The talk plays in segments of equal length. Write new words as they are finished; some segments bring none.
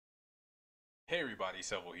Hey everybody,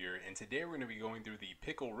 Sevuhl here, and today we're going to be going through the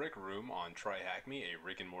Pickle Rick room on TryHackMe, a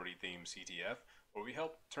Rick and Morty themed CTF, where we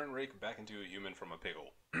help turn Rick back into a human from a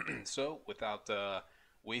pickle. So, without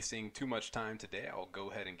wasting too much time today, I'll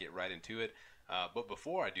go ahead and get right into it. But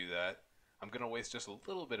before I do that, I'm going to waste just a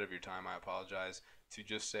little bit of your time, I apologize, to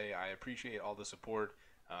just say I appreciate all the support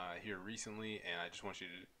here recently, and I just want you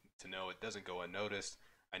to know it doesn't go unnoticed.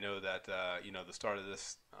 I know that the start of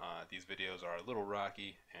these videos are a little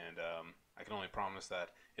rocky, and I can only promise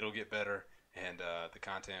that it'll get better, and the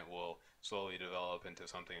content will slowly develop into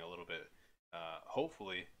something a little bit.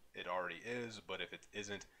 Hopefully, it already is, but if it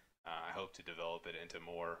isn't, I hope to develop it into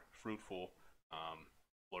more fruitful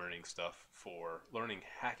learning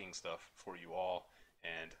hacking stuff for you all.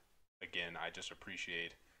 And again, I just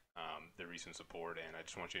appreciate the recent support, and I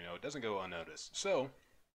just want you to know it doesn't go unnoticed. So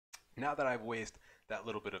now that I've wasted that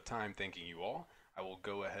little bit of time thanking you all, I will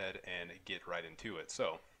go ahead and get right into it.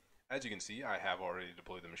 So, as you can see, I have already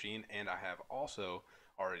deployed the machine, and I have also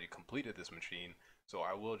already completed this machine. So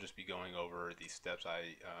I will just be going over the steps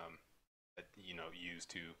I, use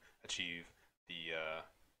to achieve the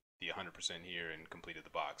 100% here and completed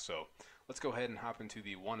the box. So let's go ahead and hop into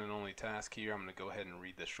the one and only task here. I'm going to go ahead and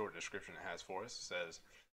read the short description it has for us. It says,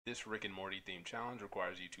 this Rick and Morty themed challenge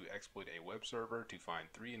requires you to exploit a web server to find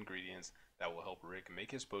 3 ingredients that will help Rick make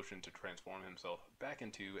his potion to transform himself back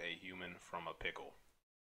into a human from a pickle.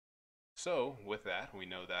 So with that, we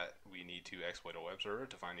know that we need to exploit a web server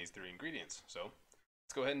to find these 3 ingredients. So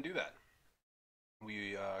let's go ahead and do that.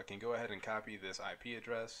 We can go ahead and copy this IP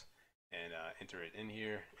address and enter it in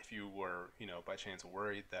here. If you were, by chance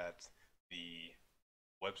worried that the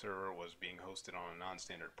web server was being hosted on a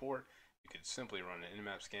non-standard port, you could simply run an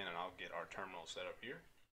Nmap Scan, and I'll get our terminal set up here.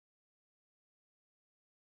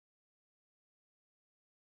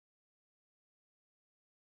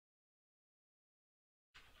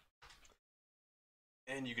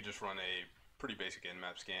 And you could just run a pretty basic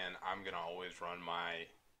Nmap Scan. I'm gonna always run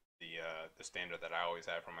the standard that I always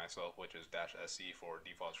have for myself, which is -sc for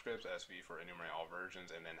default scripts, sv for enumerate all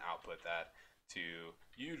versions, and then output that to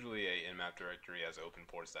usually a nmap directory as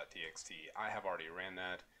openports.txt. I have already ran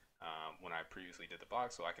that when I previously did the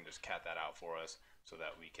box, so I can just cat that out for us so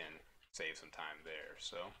that we can save some time there.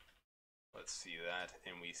 So let's see that,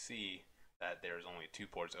 and we see that there's only 2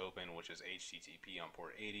 ports open, which is HTTP on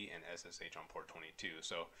port 80 and SSH on port 22.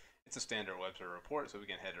 So it's a standard web server port, so we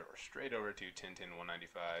can head straight over to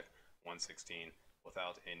 10.10.195.116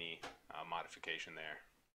 without any modification there.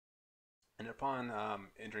 And upon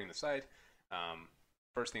entering the site,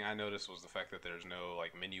 first thing I noticed was the fact that there's no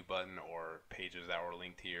menu button or pages that were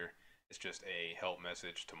linked here. It's just a help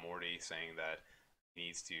message to Morty saying that he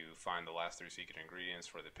needs to find the last 3 secret ingredients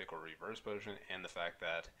for the pickle reverse potion, and the fact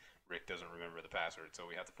that Rick doesn't remember the password, so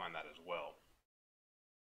we have to find that as well.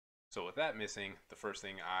 So with that missing, the first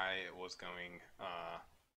thing I was going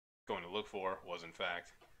to look for was in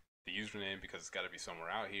fact the username, because it's got to be somewhere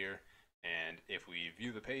out here. And if we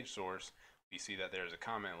view the page source, we see that there's a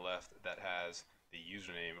comment left that has the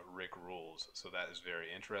username Rick Rules. So that is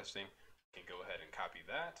very interesting. We can go ahead and copy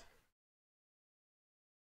that.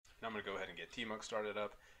 Now I'm going to go ahead and get tmux started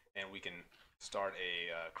up, and we can start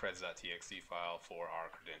a creds.txt file for our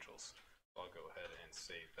credentials. So I'll go ahead and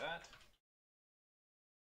save that.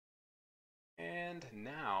 And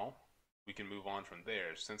now we can move on from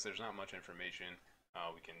there. Since there's not much information,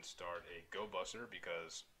 we can start a GoBuster,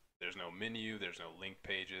 because there's no menu, there's no link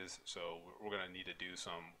pages, so we're going to need to do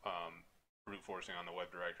some brute forcing on the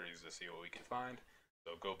web directories to see what we can find.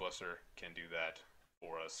 So GoBuster can do that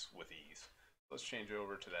for us with ease. Let's change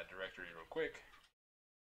over to that directory real quick,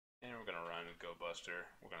 and we're going to run GoBuster.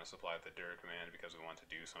 We're going to supply the dir command because we want to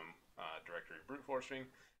do some directory brute forcing,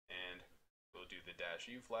 and we'll do the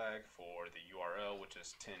 -u flag for the URL, which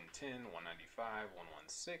is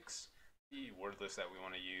 10.10.195.116. The word list that we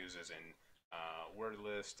want to use is in word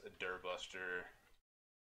list dirbuster,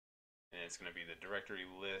 and it's going to be the directory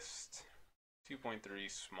list 2.3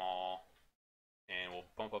 small, and we'll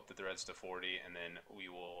bump up the threads to 40, and then we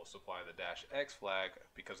will supply the -x flag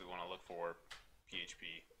because we want to look for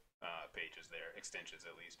PHP pages there, extensions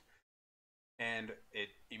at least. And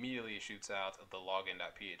it immediately shoots out the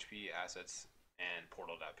login.php, assets, and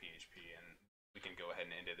portal.php, and we can go ahead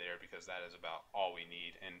and end it there because that is about all we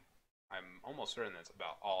need, and I'm almost certain that's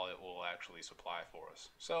about all it will actually supply for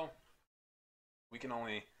us. So we can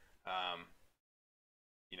only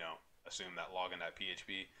assume that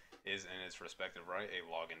login.php is in its respective right a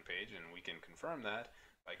login page, and we can confirm that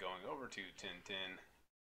by going over to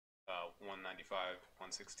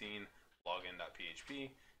 10.10.195.116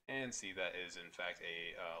 login.php and see that is in fact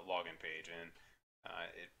a login page, and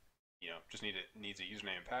it just needs a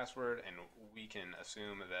username and password, and we can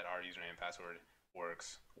assume that our username and password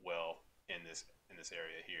works well in this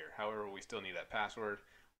area here. However, we still need that password.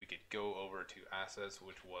 We could go over to assets,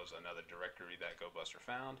 which was another directory that GoBuster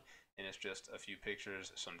found, and it's just a few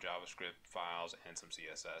pictures, some JavaScript files, and some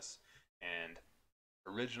CSS. And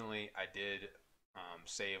originally, I did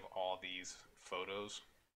save all these photos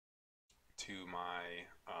to my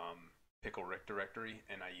Pickle Rick directory,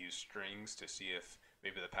 and I used strings to see if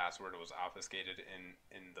maybe the password was obfuscated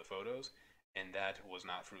in the photos, and that was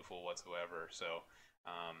not fruitful whatsoever. So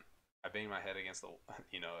I banged my head against the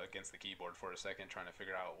against the keyboard for a second, trying to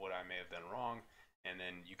figure out what I may have done wrong. And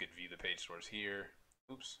then you could view the page source here.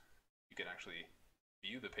 Oops, you can actually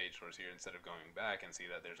view the page source here instead of going back and see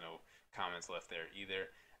that there's no comments left there either,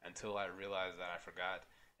 until I realized that I forgot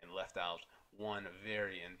and left out one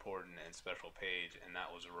very important and special page, and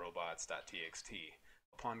that was robots.txt.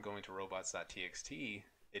 Upon going to robots.txt,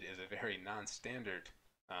 it is a very non-standard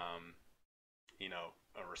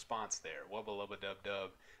a response there. Wubba lubba dub dub.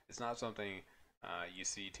 It's not something you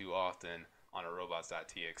see too often on a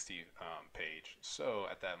robots.txt page. So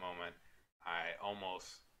at that moment, I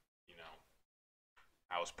almost,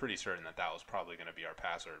 I was pretty certain that that was probably going to be our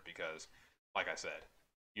password, because, like I said,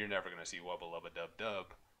 you're never going to see wubba lubba dub dub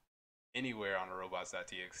anywhere on a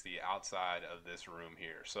robots.txt outside of this room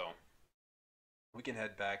here. So we can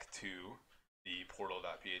head back to the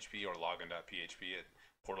portal.php or login.php.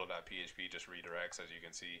 Portal.php just redirects, as you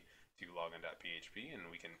can see, to login.php,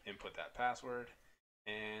 and we can input that password,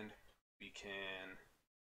 and we can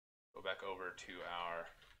go back over to our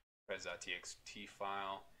creds.txt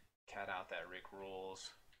file, cat out that Rick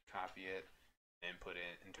rules, copy it, and put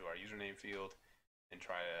it into our username field, and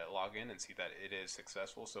try to log in and see that it is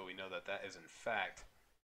successful. So we know that that is in fact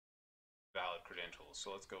valid credentials.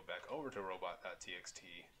 So let's go back over to robot.txt,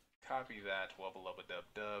 copy that wubba lubba dub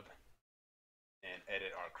dub, and edit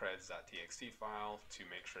our creds.txt file to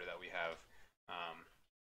make sure that we have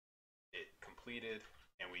it completed,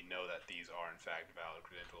 and we know that these are in fact valid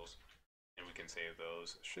credentials, and we can save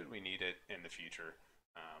those should we need it in the future.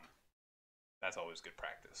 That's always good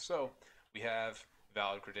practice. So we have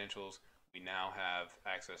valid credentials. We now have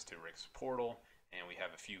access to Rick's portal, and we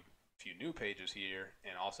have a few new pages here,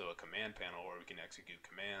 and also a command panel where we can execute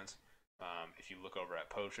commands. If you look over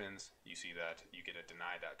at potions, you see that you get a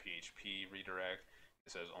deny.php redirect.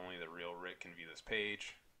 It says only the real Rick can view this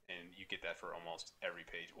page, and you get that for almost every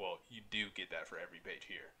page. Well, you do get that for every page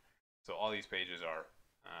here. So all these pages are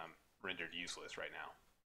rendered useless right now.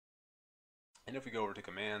 And if we go over to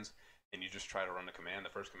commands, and you just try to run a command,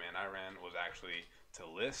 the first command I ran was actually to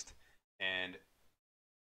list, and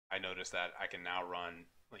I noticed that I can now run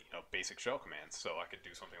basic shell commands. So I could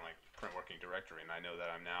do something like print working directory, and I know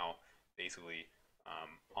that I'm now basically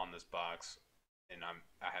on this box, and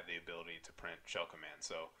I have the ability to print shell commands.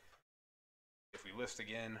 So if we list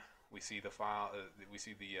again, we see the file, we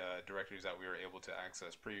see the directories that we were able to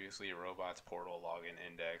access previously: robots, portal, login,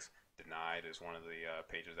 index. Denied is one of the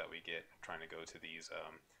pages that we get trying to go to these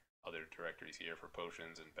other directories here for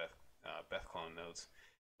potions and Beth clone notes.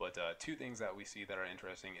 But two things that we see that are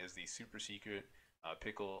interesting is the super secret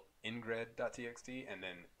pickle ingred.txt and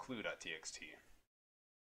then clue.txt.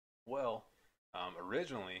 Well,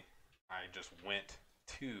 originally I just went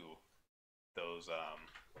to those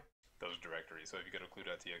directories. So if you go to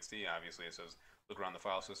clue.txt, obviously it says look around the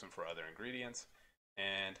file system for other ingredients,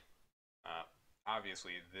 and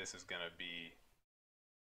obviously this is going to be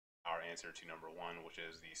our answer to number one, which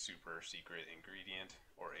is the super secret ingredient,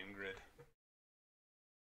 or ingrid,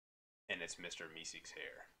 and it's Mr. Meeseek's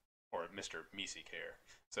hair, or Mr. Meeseek hair.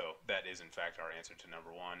 So that is in fact our answer to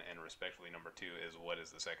number one, and respectively number two is what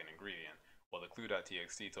is the second ingredient. Well, the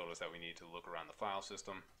clue.txt told us that we need to look around the file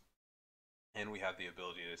system, and we have the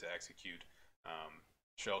ability to execute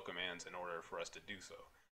shell commands in order for us to do so.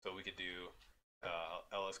 So we could do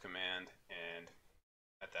ls command, and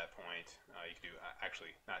at that point you could do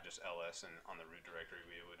actually not just ls, and on the root directory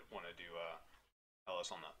we would want to do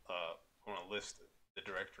ls on the we want to list the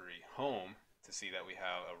directory home to see that we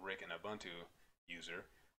have a Rick and Ubuntu user.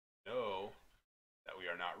 Know that we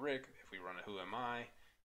are not Rick if we run a who am I,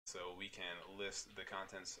 so we can list the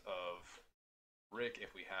contents of Rick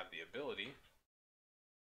if we have the ability,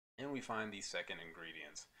 and we find these second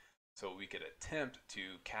ingredients. So we could attempt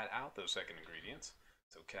to cat out those second ingredients.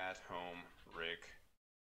 So cat home Rick,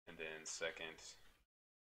 and then second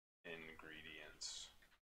ingredients.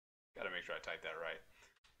 Got to make sure I type that right.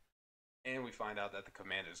 And we find out that the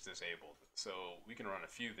command is disabled. So we can run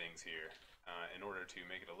a few things here. In order to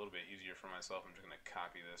make it a little bit easier for myself, I'm just going to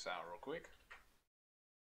copy this out real quick.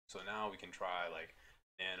 So now we can try like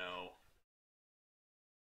nano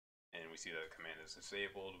and we see that the command is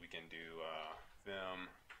disabled. We can do vim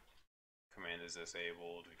command is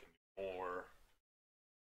disabled. We can do more.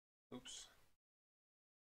 Oops.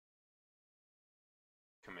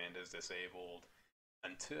 Command is disabled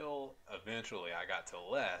until eventually I got to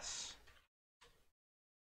less,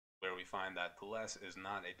 where we find that the less is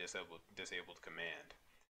not a disabled command.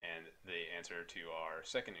 And the answer to our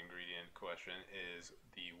second ingredient question is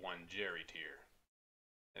the one Jerry tier.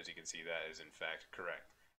 As you can see, that is in fact correct,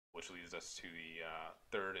 which leads us to the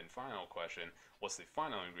third and final question. What's the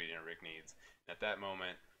final ingredient Rick needs? And at that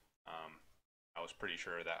moment, I was pretty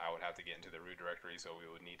sure that I would have to get into the root directory, so we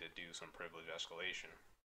would need to do some privilege escalation.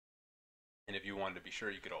 And if you wanted to be sure,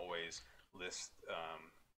 you could always list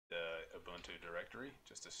the Ubuntu directory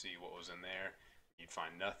just to see what was in there. You'd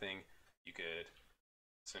find nothing. You could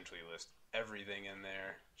essentially list everything in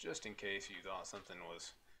there just in case you thought something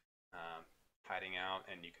was hiding out,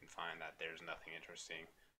 and you can find that there's nothing interesting.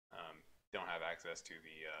 Don't have access to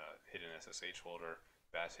the hidden SSH folder.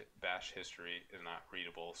 Bash history is not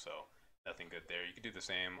readable, so nothing good there. You could do the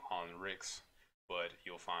same on Rick's, but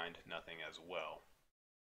you'll find nothing as well.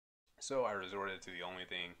 So I resorted to the only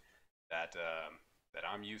thing that that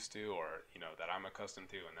I'm used to, or that I'm accustomed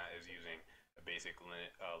to, and that is using a basic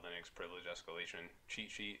Linux privilege escalation cheat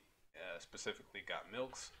sheet. Specifically got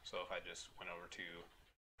milks. So if I just went over to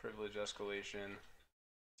privilege escalation,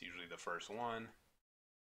 it's usually the first one,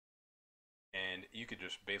 and you could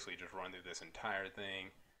just basically just run through this entire thing,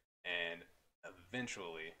 and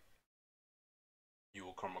eventually you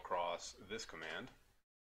will come across this command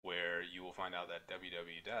where you will find out that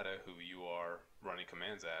www.data, who you are running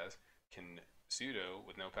commands as, can sudo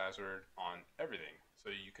with no password on everything. So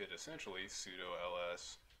you could essentially sudo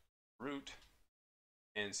ls root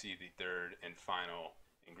and see the third and final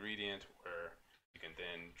ingredient, where you can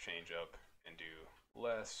then change up and do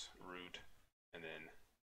less root and then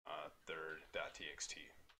third.txt,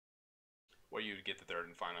 where you would get the third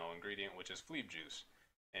and final ingredient, which is Fleeb juice.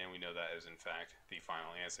 And we know that is in fact the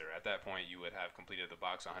final answer. At that point, you would have completed the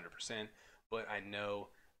box 100%, but I know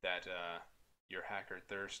that your hacker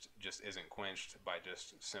thirst just isn't quenched by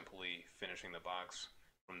just simply finishing the box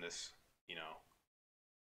from this,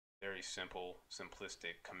 very simple,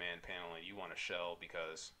 simplistic command panel, and you want a shell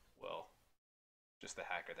because, well, just the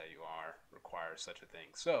hacker that you are requires such a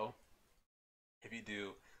thing. So if you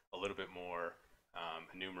do a little bit more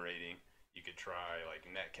enumerating, you could try like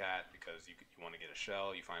Netcat, because you want to get a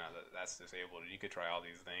shell. You find out that that's disabled, and you could try all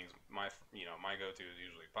these things. My go-to is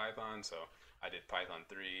usually Python, so I did Python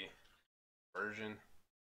 3 version,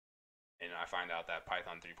 and I find out that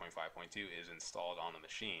Python 3.5.2 is installed on the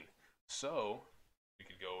machine. So we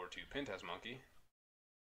could go over to Pentest Monkey,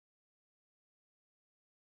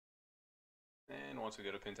 and once we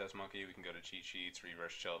go to Pentest Monkey, we can go to cheat sheets,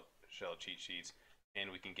 reverse shell cheat sheets,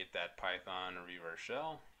 and we can get that Python reverse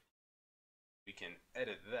shell. We can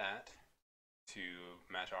edit that to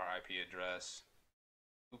match our IP address.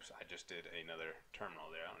 Oops, I just did another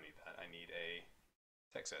terminal there. I don't need that. I need a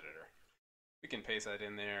text editor. We can paste that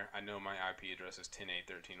in there. I know my IP address is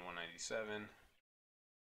 10.8.13.197.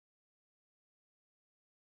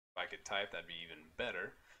 If I could type, that'd be even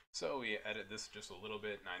better. So we edit this just a little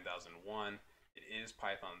bit, 9001. It is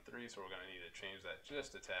Python 3, so we're going to need to change that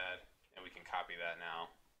just a tad, and we can copy that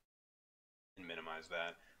now and minimize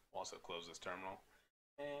that. We'll also close this terminal,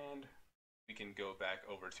 and we can go back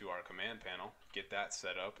over to our command panel, get that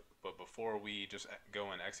set up. But before we just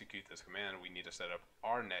go and execute this command, we need to set up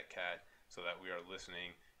our netcat so that we are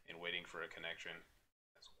listening and waiting for a connection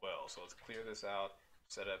as well. So let's clear this out,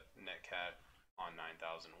 set up netcat on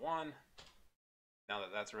 9001. Now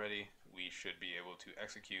that that's ready, we should be able to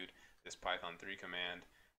execute this Python 3 command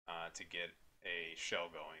to get a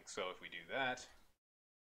shell going. So if we do that,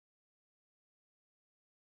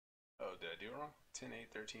 oh, did I do it wrong?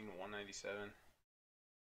 10.8.13.197,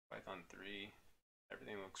 Python 3,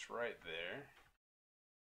 everything looks right there.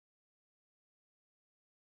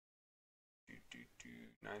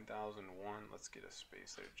 9001, let's get a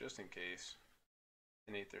space there just in case.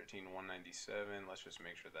 10.8.13.197, let's just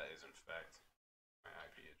make sure that is in fact my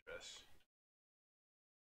IP address.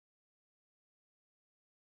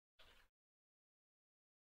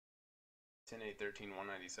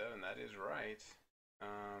 .8.13.197, that is right.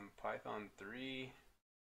 Python 3,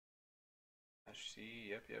 -c,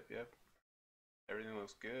 yep. Everything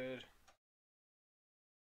looks good.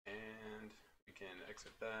 And we can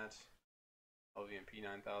exit that. LVMP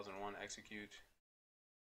 9001, execute.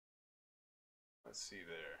 Let's see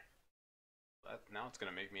there. Now it's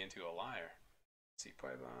gonna make me into a liar. Let's see,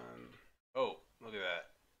 Python. Oh, look at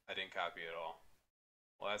that. I didn't copy it all.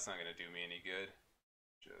 Well, that's not gonna do me any good.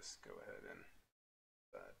 Just go ahead and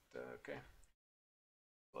But, okay.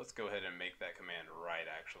 Let's go ahead and make that command right,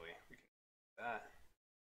 actually. We can do that.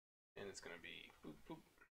 And it's going to be boop, boop.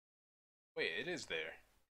 Wait, it is there.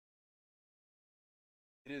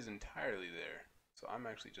 It is entirely there. So I'm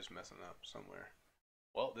actually just messing up somewhere.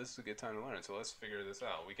 Well, this is a good time to learn, so let's figure this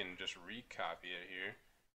out. We can just recopy it here.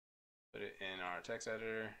 Put it in our text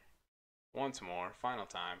editor. Once more, final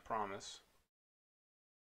time, promise.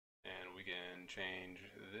 And we can change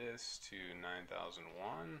this to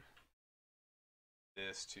 9001.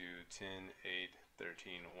 This to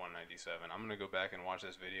 10.8.13.197. I'm going to go back and watch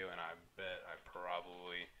this video, and I bet I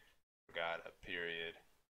probably forgot a period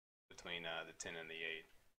between the 10 and the 8.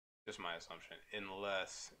 Just my assumption,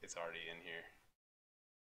 unless it's already in here.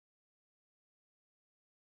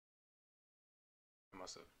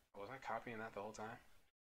 Was I copying that the whole time?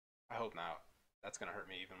 I hope not. That's going to hurt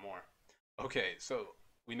me even more. Okay, so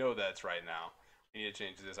we know that's right now. We need to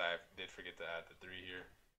change this. I did forget to add the 3 here.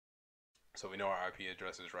 So we know our IP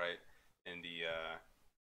address is right in the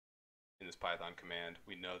in this Python command.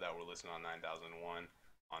 We know that we're listed on 9001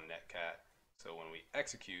 on netcat. So when we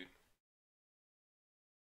execute,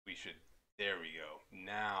 we should, there we go.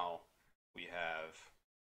 Now we have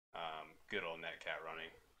good old netcat running.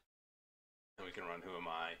 And we can run who am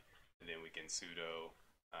I, and then we can sudo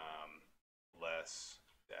less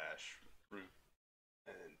dash root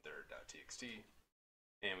and then third.txt,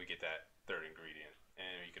 and we get that third ingredient.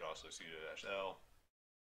 And you could also sudo dash l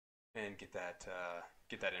and get that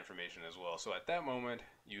information as well. So at that moment,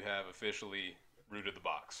 you have officially rooted the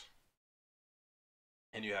box,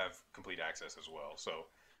 and you have complete access as well. So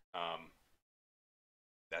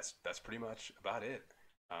that's pretty much about it.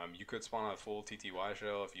 You could spawn a full TTY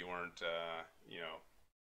shell if you weren't,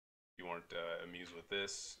 amused with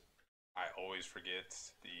this. I always forget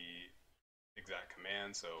the exact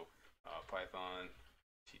command, so Python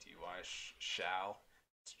TTY shall,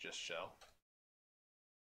 it's just shell.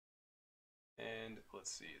 And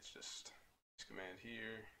let's see, it's just this command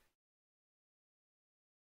here.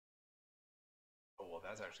 Oh, well,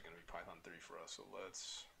 that's actually going to be Python 3 for us, so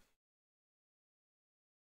let's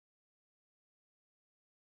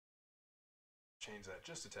change that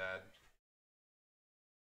just a tad.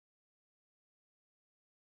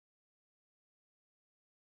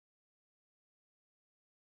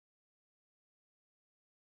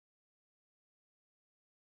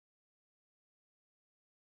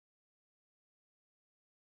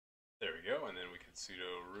 There we go, and then we can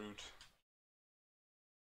sudo root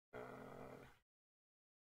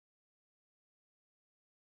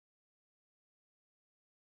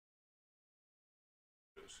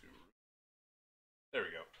there we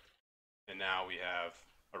go. And now we have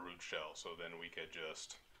a root shell, so then we could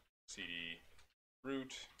just cd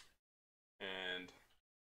root and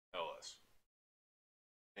ls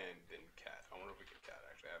and then cat. I wonder if we can cat.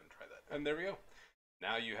 Actually, I haven't tried that. And there we go.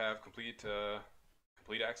 Now you have complete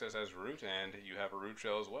access as root, and you have a root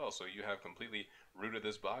shell as well. So you have completely rooted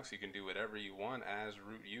this box. You can do whatever you want as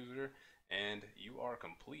root user, and you are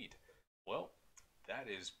complete. Well, that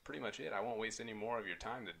is pretty much it. I won't waste any more of your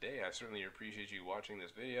time today. I certainly appreciate you watching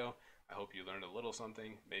this video. I hope you learned a little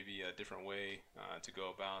something, maybe a different way to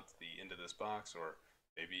go about the end of this box, or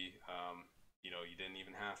maybe you didn't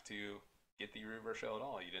even have to get the reverse shell at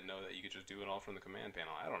all. You didn't know that you could just do it all from the command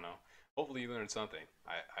panel. I don't know. Hopefully you learned something.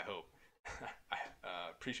 I hope. I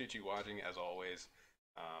appreciate you watching as always.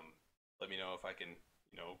 Let me know if I can,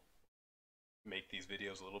 make these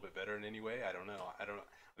videos a little bit better in any way. I don't know.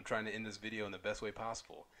 I'm trying to end this video in the best way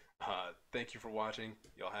possible. Thank you for watching.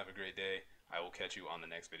 Y'all have a great day. I will catch you on the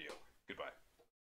next video. Goodbye.